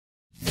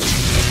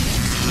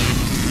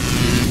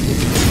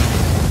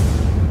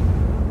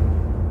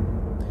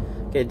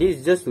Okay,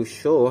 this is just to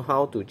show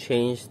how to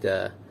change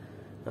the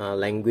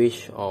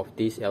language of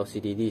this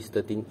LCD. This is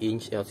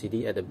 13-inch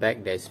LCD. At the back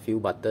there's few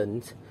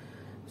buttons,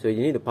 so you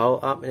need to power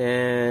up,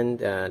 and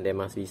there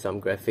must be some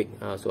graphic.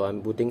 So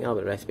I'm booting up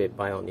the Raspberry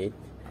Pi on it.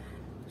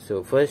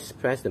 So first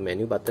press the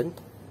menu button.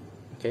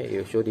 Okay, it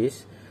will show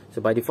this.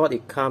 So by default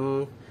it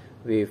comes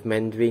with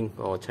Mandarin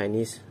or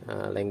Chinese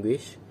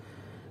language.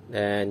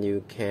 Then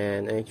you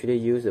can actually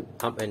use the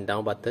up and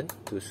down button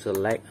to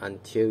select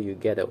until you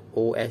get a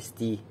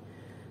OSD.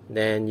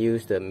 Then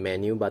use the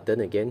menu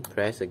button again,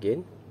 press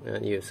again,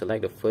 and you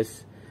select the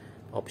first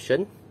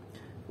option.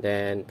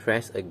 Then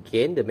press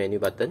again the menu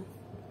button.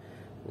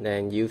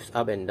 Then use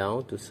up and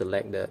down to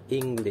select the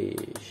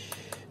English.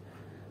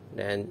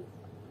 Then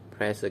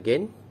press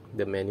again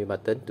the menu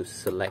button to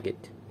select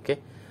it.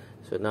 Okay,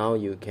 so now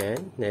you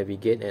can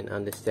navigate and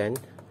understand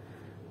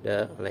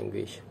the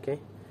language. Okay,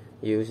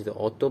 use the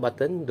auto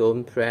button,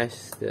 don't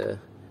press the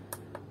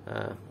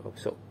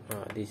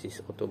this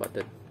is auto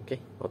button. Okay,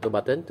 auto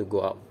button to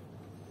go out.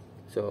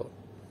 So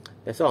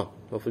that's all.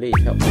 Hopefully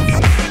it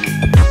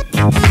helps.